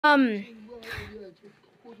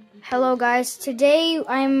Hello guys. Today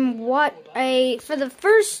I'm for the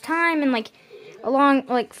first time in a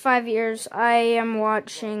long 5 years, I am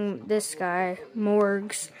watching this guy,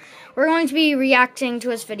 Morgs. We're going to be reacting to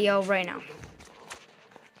his video right now. You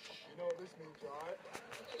know what this means, right?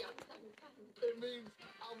 It means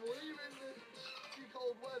I'm leaving this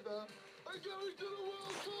cold weather and going to the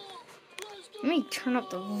World Cup. Let's go! Let me turn up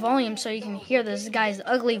the volume so you can hear this guy's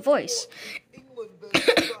ugly voice.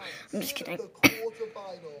 I'm just kidding.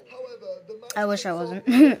 I wish I wasn't.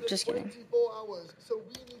 Just kidding. 24 hours, so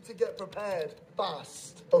we need to get prepared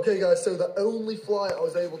fast. Okay guys, so the only flight I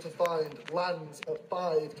was able to find lands at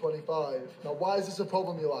 5:25. Now why is this a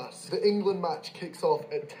problem, you ask? The England match kicks off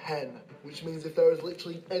at 10, which means if there is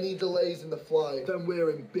literally any delays in the flight, then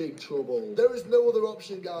we're in big trouble. There is no other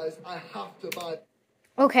option, guys. I have to buy.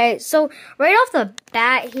 Okay, so right off the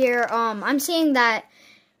bat here, I'm seeing that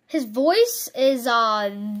his voice is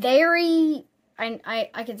very.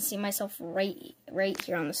 I can see myself right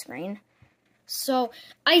here on the screen. So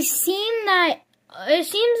it seems that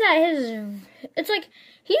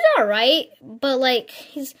he's all right, but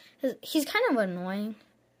he's kind of annoying.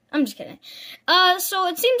 I'm just kidding. So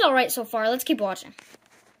it seems all right so far. Let's keep watching.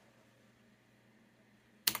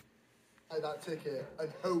 That ticket and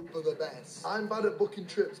hope for the best. I'm bad at booking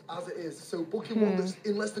trips as it is, so booking one that's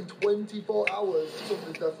in less than 24 hours,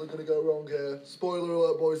 something's definitely going to go wrong here. Spoiler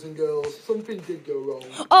alert, boys and girls, something did go wrong.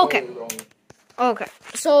 Okay. Very wrong. Okay,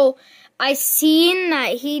 so I seen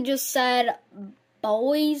that he just said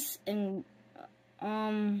boys and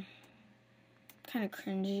kind of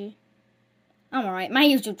cringy. I'm alright. My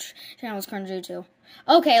YouTube channel is cringy too.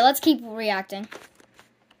 Okay, let's keep reacting.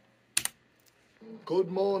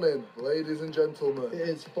 Good morning, ladies and gentlemen. It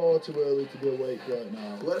is far too early to be awake right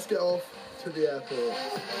now. Let's get off to the airport.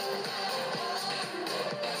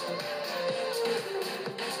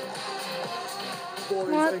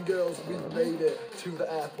 Boys and girls, we've made it to the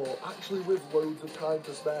airport, actually with loads of time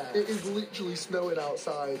to spare. It is literally snowing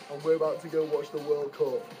outside and we're about to go watch the World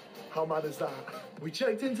Cup. How mad is that? We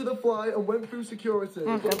checked into the flight and went through security,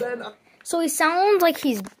 but then... So he sounds like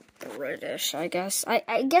he's British, I guess.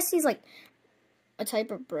 I guess he's like a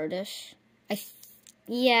type of British.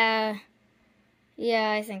 Yeah,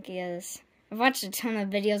 I think he is. I've watched a ton of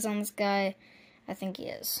videos on this guy. I think he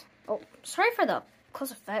is. Oh, sorry for the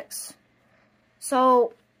close effects.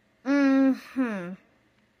 So, yeah.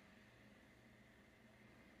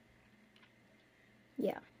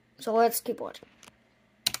 So let's keep watching.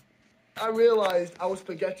 I realised I was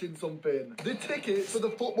forgetting something. The tickets for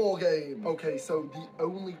the football game. Okay, so the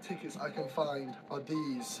only tickets I can find are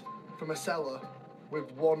these from a seller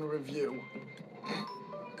with one review.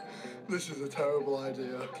 This is a terrible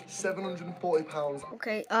idea. £740.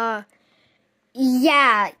 Okay,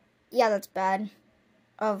 yeah, that's bad.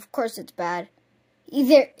 Of course it's bad.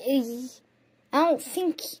 I don't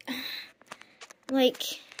think,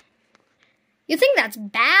 you think that's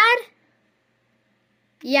bad?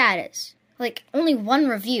 Yeah, it is. Only one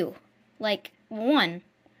review. One.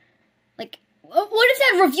 What if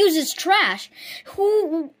that reviews is trash?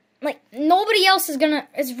 Nobody else is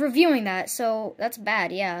reviewing that, so that's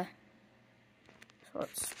bad, yeah. So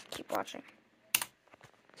let's keep watching.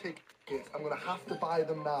 Tickets. I'm gonna have to buy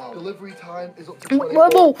them now. Delivery time is up to 24.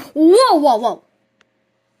 Whoa.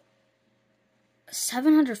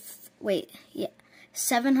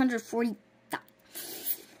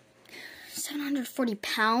 740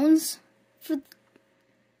 pounds?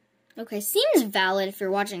 Okay, seems valid if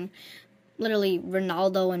you're watching literally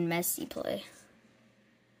Ronaldo and Messi play.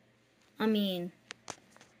 I mean,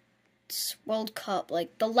 it's World Cup,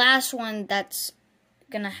 the last one that's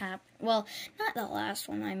gonna happen. Well, not the last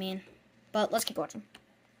one, I mean, but let's keep watching.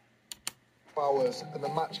 Hours, and the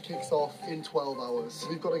match kicks off in 12 hours. So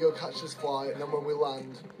we've got to go catch this flight, and then when we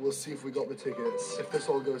land, we'll see if we got the tickets. If this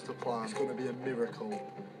all goes to plan, it's going to be a miracle.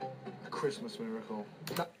 A Christmas miracle.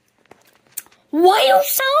 Why you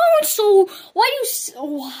sound so...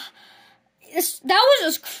 That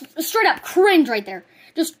was just straight up cringe right there.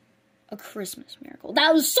 Just a Christmas miracle.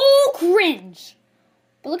 That was so cringe.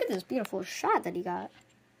 But look at this beautiful shot that he got.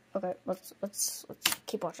 Okay, let's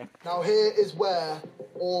keep watching. Now here is where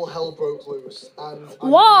all hell broke loose, and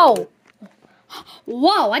Whoa!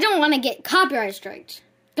 I don't want to get copyright striked.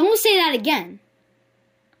 Don't say that again.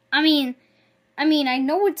 I mean, I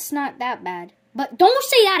know it's not that bad, but don't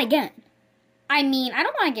say that again. I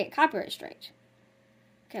don't want to get copyright striked.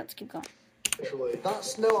 Okay, let's keep going. That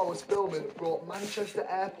snow I was filming brought Manchester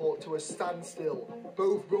Airport to a standstill.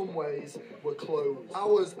 Both runways were closed.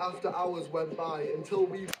 Hours after hours went by until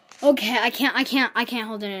we... Okay, I can't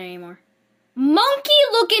hold it in anymore. Monkey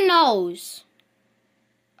looking nose.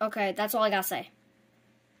 Okay, that's all I gotta say.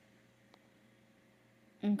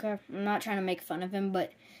 Okay, I'm not trying to make fun of him,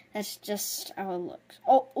 but that's just how it looks.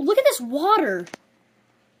 Oh, look at this water.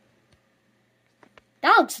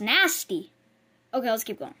 That looks nasty. Okay, let's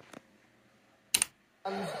keep going.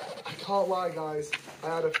 And I can't lie, guys.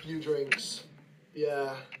 I had a few drinks.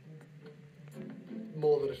 Yeah.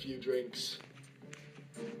 More than a few drinks.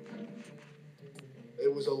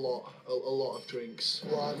 It was a lot of drinks.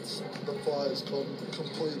 Lads, the flights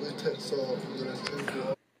completely tits off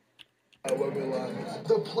when we land.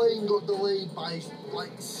 The plane got delayed by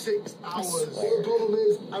like 6 hours. The problem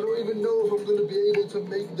is, I don't even know if I'm going to be able to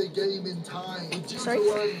make the game in time. We're due to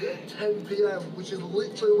land at 10 p.m, which is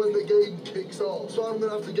literally when the game kicks off. So I'm going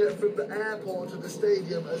to have to get from the airport to the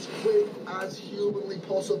stadium as quick as humanly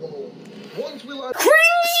possible. Once we land...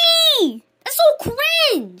 Cringy! That's so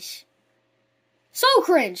cringe! So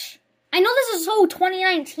cringe. I know this is so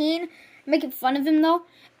 2019, making fun of him though,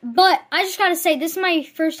 but I just gotta say, this is my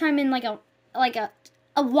first time in like a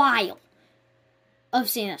while of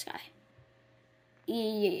seeing this guy.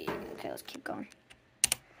 Yeah. Okay, let's keep going.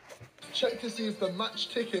 Check to see if the match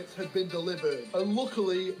tickets had been delivered, and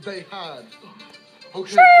luckily they had.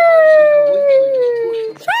 Okay, guys, we have literally just rushed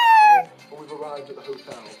from the airport, and we've arrived at the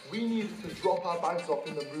hotel. We needed to drop our bags off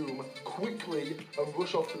in the room quickly and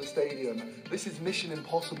rush off to the stadium. This is mission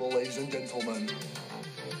impossible, ladies and gentlemen.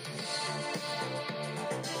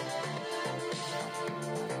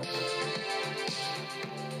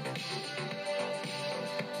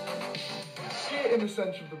 Here in the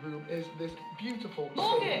centre of the room is this beautiful...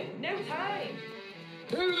 Morgan, no time!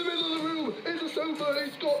 Here in the middle of the room is a sofa.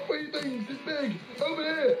 It's got 3 things. It's big. Over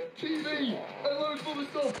here, TV and loads of other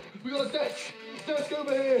stuff. We got a desk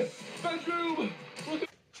over here. Bedroom. Look at...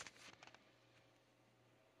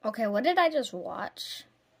 Okay, what did I just watch?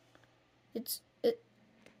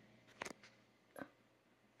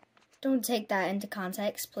 Don't take that into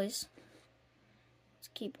context, please. Let's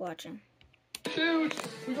keep watching. Huge.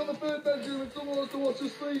 We got the 3rd bedroom and someone wants to watch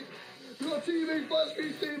us sleep. We got TV, flat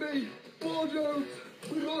screen TV, wardrobe.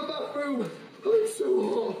 We got a bathroom. Oh, it's so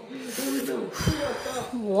hot. Here we go. We got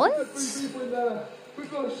that. What? We've got 3 people in there.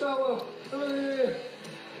 We've got a shower. And then here,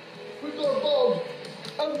 we've got a bog.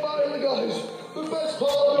 And finally, guys, the best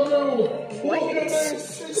part of the room. What Look at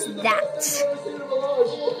this. This is the best thing I've ever seen in my life.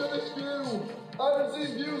 Look at this view. I haven't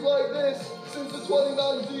seen views like this since the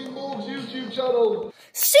 2019 Morgs YouTube channel.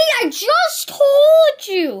 See, I just told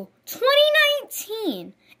you.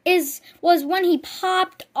 2019 was when he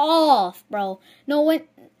popped off, bro. No, when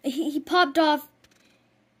he popped off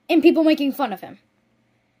and people making fun of him.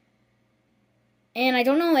 And I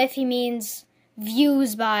don't know if he means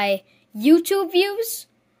views by YouTube views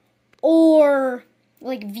or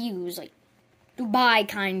like views, like Dubai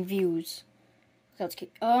kind views. Okay, let's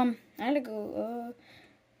keep I had to go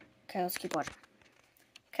okay, let's keep watching.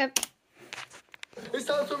 Okay. It's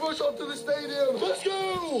time to rush off to the stadium. Let's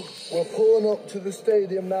go! We're pulling up to the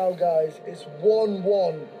stadium now, guys. It's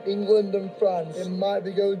 1-1, England and France. It might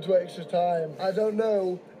be going to extra time. I don't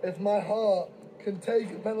know if my heart can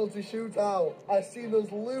take a penalty shootout. I've seen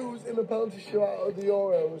us lose in a penalty shootout at the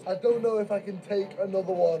Euros. I don't know if I can take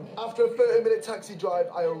another one. After a 30-minute taxi drive,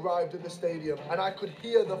 I arrived at the stadium and I could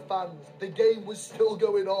hear the fans. The game was still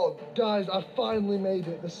going on. Guys, I finally made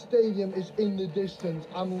it. The stadium is in the distance.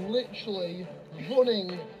 I'm literally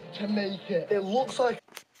running to make it. It looks like...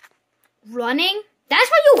 Running? That's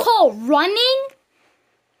what you call running?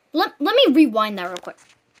 Let me rewind that real quick.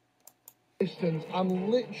 Distance. I'm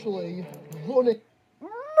literally running.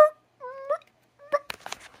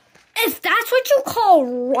 If that's what you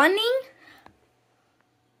call running,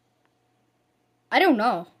 I don't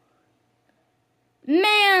know.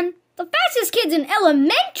 Man, the fastest kids in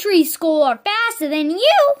elementary school are faster than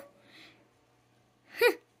you.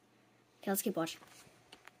 Okay, let's keep watching.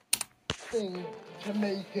 To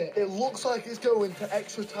make it. It looks like it's going to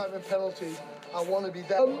extra time and penalties. I want to be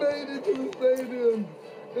there. I made it to the stadium.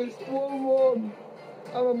 It's 1-1.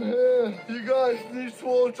 And I'm here. You guys need to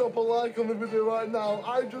all drop a like on the video right now.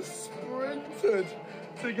 I just sprinted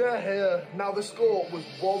to get here. Now the score was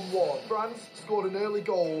 1-1. France scored an early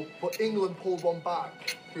goal, but England pulled one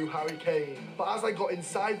back through Harry Kane. But as I got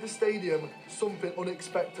inside the stadium, something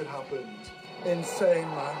unexpected happened. Insane,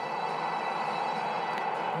 man.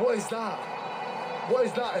 What is that? What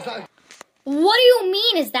is that? Is that... What do you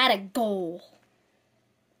mean, is that a goal?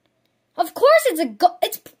 Of course it's a goal.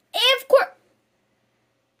 It's, of course.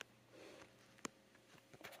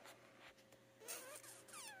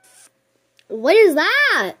 What is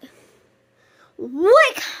that?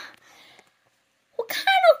 What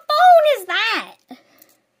kind of phone is that?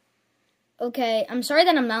 Okay, I'm sorry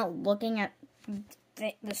that I'm not looking at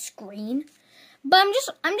the screen. But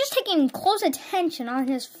I'm just taking close attention on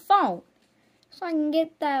his phone so I can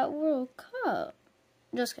get that World Cup.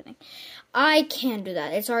 Just kidding. I can't do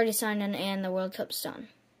that. It's already signed and the World Cup's done.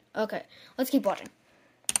 Okay, let's keep watching.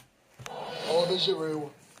 Oliver Giroud,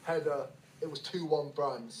 header. It was 2-1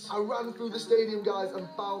 France. I ran through the stadium, guys, and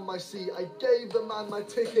found my seat. I gave the man my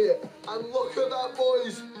ticket. And look at that,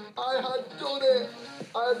 boys. I had done it.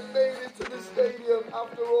 I had made it to the stadium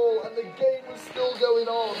after all, and the game was still going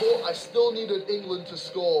on. But I still needed England to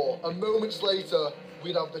score. And moments later,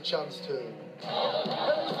 we'd have the chance to. Penalty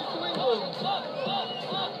to England.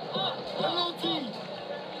 Penalty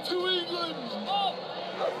to England.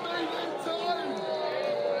 I made it in time.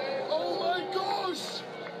 Oh my gosh.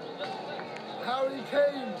 Harry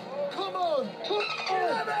Kane, come on! Come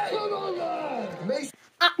on, man! Mason.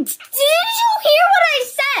 Did you hear what I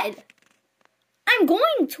said? I'm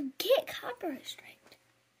going to get copyright strike.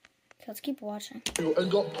 Okay, let's keep watching.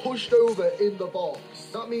 And got pushed over in the box.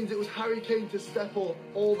 That means it was Harry Kane to step up,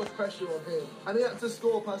 all the pressure on him. And he had to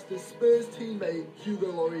score past his Spurs teammate,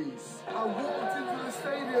 Hugo Lloris. I walked into the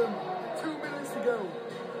stadium 2 minutes ago.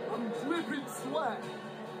 I'm dripping sweat.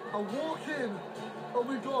 I walk in, and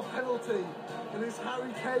we've got a penalty. And it's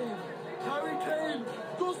Harry Kane. Harry Kane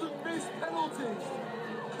doesn't miss penalties.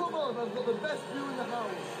 Come on, I've got the best view in the house.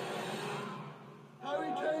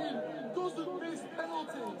 Harry Kane doesn't miss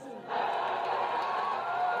penalties.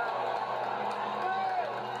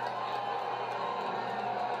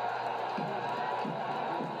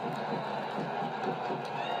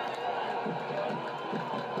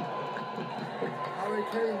 Harry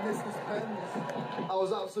Kane missed his pens. I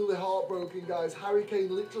was absolutely heartbroken, guys. Harry Kane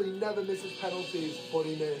literally never misses penalties, but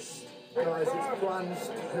he missed. Guys, it's France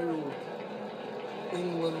 2,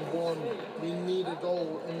 England 1. We need a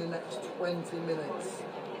goal in the next 20 minutes,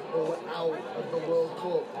 or we're out of the World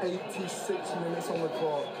Cup. 86 minutes on the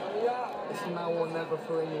clock. It's now or never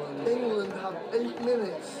for England. England have 8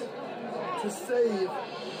 minutes to save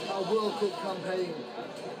our World Cup campaign.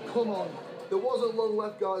 Come on. There wasn't long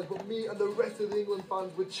left, guys, but me and the rest of the England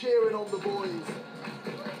fans were cheering on the boys.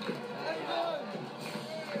 Amen!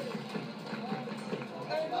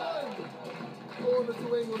 Amen! Corner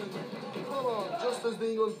to England. Come on. Just as the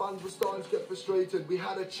England fans were starting to get frustrated, we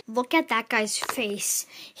had a... Look at that guy's face.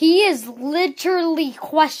 He is literally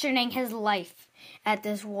questioning his life at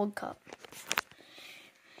this World Cup.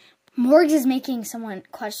 Morgs is making someone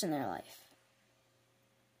question their life.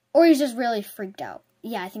 Or he's just really freaked out.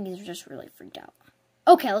 Yeah, I think he's just really freaked out.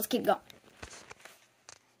 Okay, let's keep going.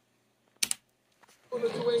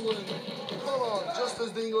 To England. Come on, just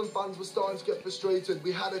as the England fans were starting to get frustrated,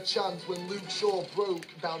 we had a chance when Luke Shaw broke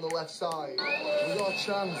down the left side. We got a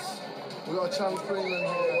chance. We got a chance for England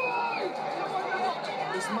here.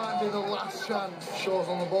 This might be the last chance. Shaw's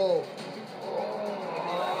on the ball.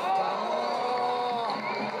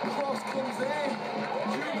 Cross comes in.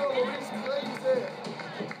 Hugo Lloris claims it.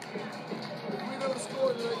 In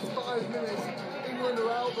the next 5 minutes, England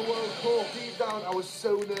are out the World Cup. Deep down, I was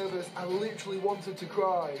so nervous. I literally wanted to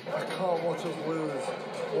cry. I can't watch us lose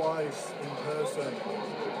twice in person.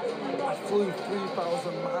 I flew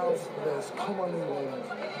 3,000 miles for this. Come on, England.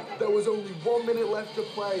 There was only 1 minute left to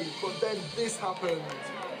play, but then this happened.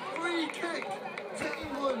 Free kick to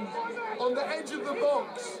England on the edge of the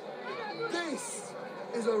box. This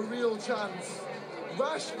is a real chance.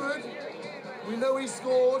 Rashford, we know he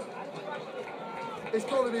scored. It's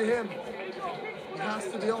got to be him. He has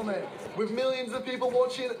to be on it. With millions of people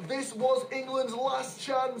watching, this was England's last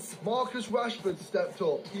chance. Marcus Rashford stepped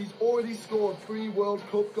up. He's already scored 3 World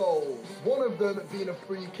Cup goals, one of them being a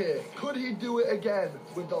free kick. Could he do it again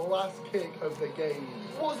with the last kick of the game?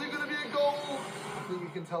 Was it going to be a goal? I think you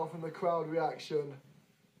can tell from the crowd reaction,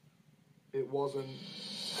 it wasn't.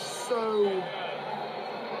 So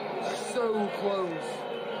close.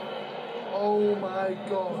 Oh my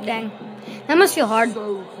God. Dang. That must feel hard.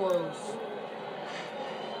 So close.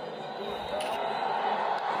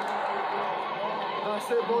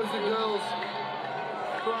 That's it, boys and girls.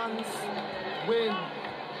 France win.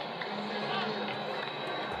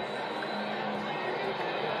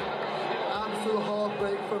 Absolute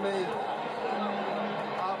heartbreak for me.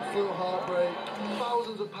 Absolute heartbreak.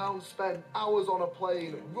 Thousands of pounds spent, hours on a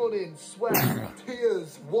plane, running, sweat,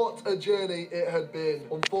 tears. What a journey it had been.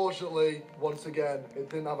 Unfortunately, once again, it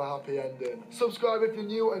didn't have a happy ending. Subscribe if you're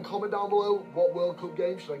new and comment down below what World Cup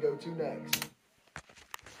game should I go to next.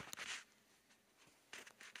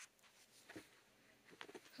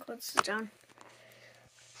 Let's sit down.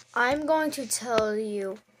 I'm going to tell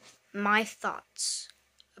you my thoughts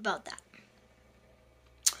about that.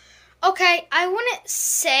 Okay, I wouldn't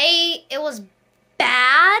say it was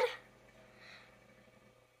bad.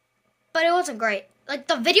 but it wasn't great. Like,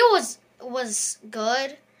 the video was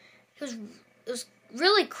good. It was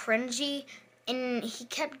really cringy, and he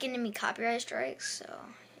kept getting me copyright strikes, so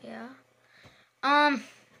yeah.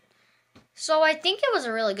 So I think it was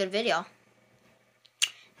a really good video.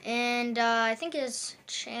 And I think his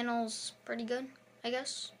channel's pretty good, I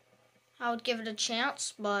guess. I would give it a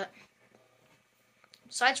chance, but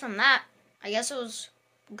besides from that, I guess it was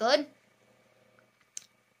good.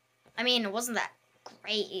 I mean, it wasn't that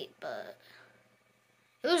great, but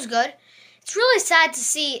it was good. It's really sad to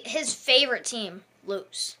see his favorite team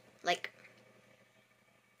lose. Like,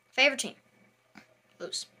 favorite team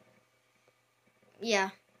lose. Yeah,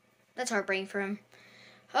 that's heartbreaking for him.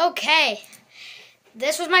 Okay,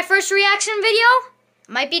 this was my first reaction video.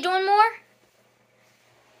 Might be doing more.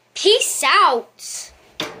 Peace out.